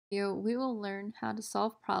We will learn how to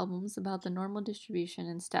solve problems about the normal distribution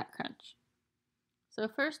in StatCrunch. So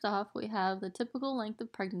first off, we have the typical length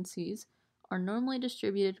of pregnancies are normally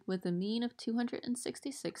distributed with a mean of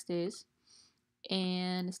 266 days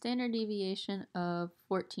and a standard deviation of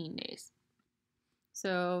 14 days.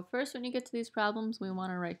 So first, when you get to these problems, we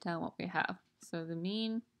want to write down what we have. So the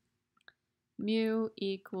mean, mu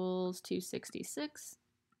equals 266,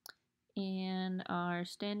 and our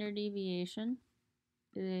standard deviation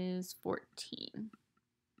is 14.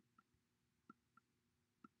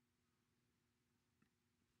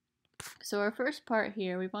 So our first part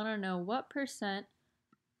here, we want to know what percent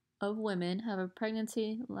of women have a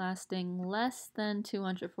pregnancy lasting less than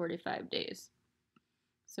 245 days.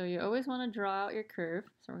 So you always want to draw out your curve.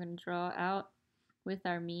 So we're going to draw out with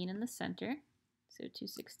our mean in the center. So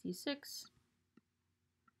 266.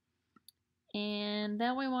 And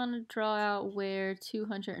then we want to draw out where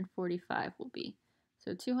 245 will be.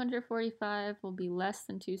 So 245 will be less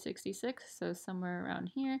than 266, so somewhere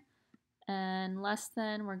around here. And less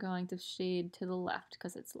than, we're going to shade to the left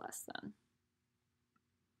because it's less than.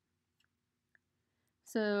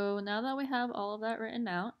 So now that we have all of that written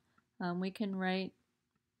out, we can write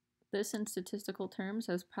this in statistical terms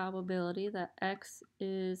as probability that x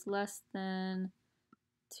is less than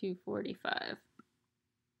 245.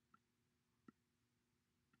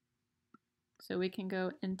 So we can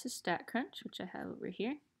go into StatCrunch, which I have over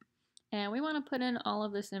here, and we want to put in all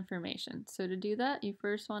of this information. So to do that, you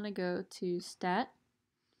first want to go to Stat,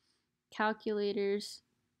 Calculators,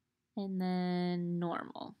 and then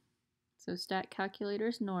Normal. So Stat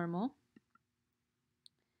Calculators Normal.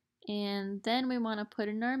 And then we want to put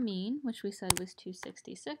in our mean, which we said was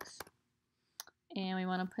 266. And we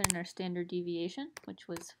want to put in our standard deviation, which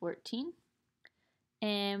was 14.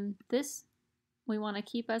 And this we want to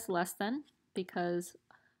keep as less than because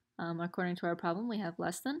according to our problem we have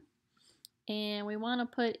less than. And we want to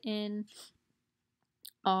put in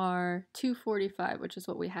our 245, which is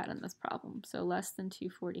what we had in this problem. So less than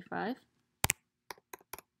 245.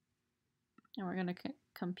 And we're going to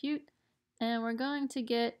compute. And we're going to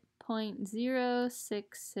get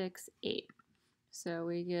 0.0668. So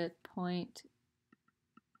we get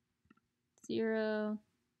 0.0668.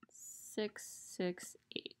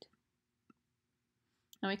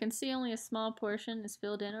 Now we can see only a small portion is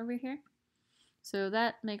filled in over here. So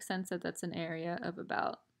that makes sense that that's an area of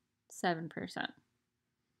about 7%.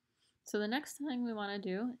 So the next thing we want to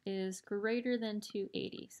do is greater than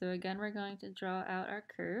 280. So again, we're going to draw out our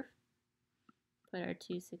curve, put our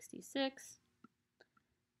 266,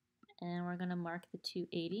 and we're going to mark the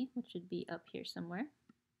 280, which should be up here somewhere.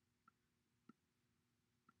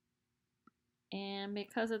 And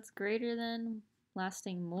because it's greater than,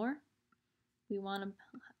 lasting more, we want to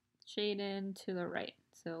shade in to the right.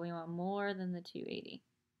 So we want more than the 280.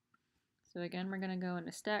 So again, we're going to go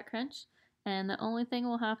into StatCrunch. And the only thing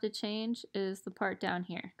we'll have to change is the part down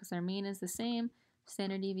here because our mean is the same,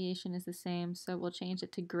 standard deviation is the same, so we'll change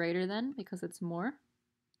it to greater than because it's more.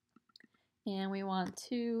 And we want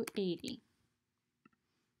 280.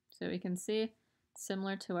 So we can see,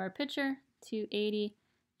 similar to our picture, 280,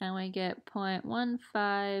 and we get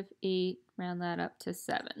 0.158, round that up to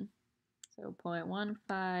 7. So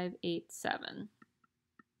 0.1587.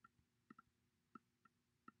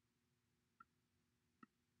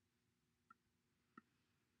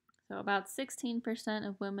 So about 16%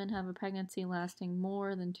 of women have a pregnancy lasting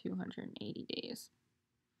more than 280 days.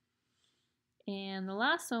 And the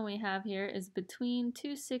last one we have here is between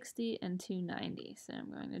 260 and 290. So I'm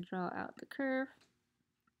going to draw out the curve.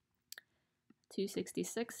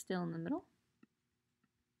 266 still in the middle.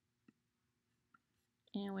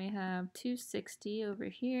 And we have 260 over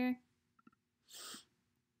here.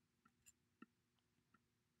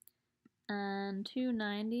 And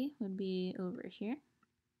 290 would be over here.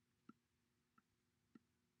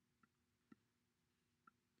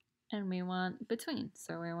 And we want between,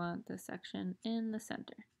 so we want the section in the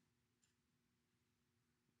center.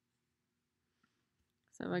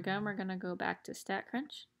 So again, we're going to go back to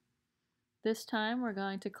StatCrunch. This time we're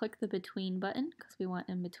going to click the between button because we want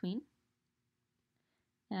in between.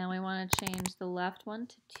 And we want to change the left one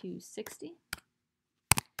to 260.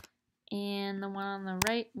 And the one on the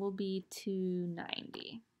right will be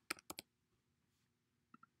 290.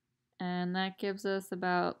 And that gives us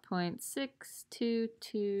about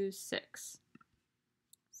 0.6226.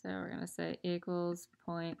 So we're going to say equals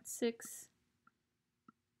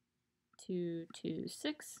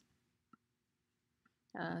 0.6226.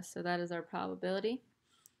 So that is our probability.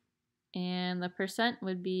 And the percent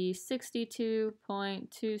would be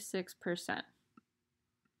 62.26%.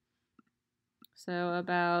 So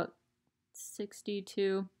about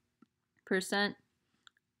 62 percent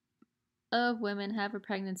of women have a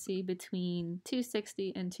pregnancy between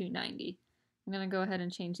 260 and 290. I'm going to go ahead and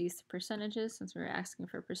change these to percentages since we're asking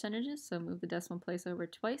for percentages. So move the decimal place over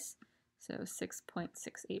twice. So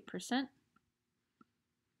 6.68%.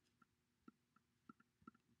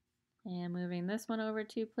 And moving this one over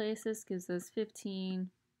 2 places gives us 15.87%.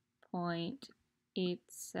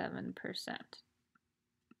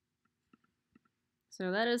 So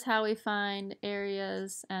that is how we find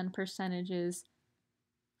areas and percentages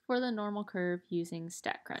for the normal curve using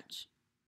StatCrunch.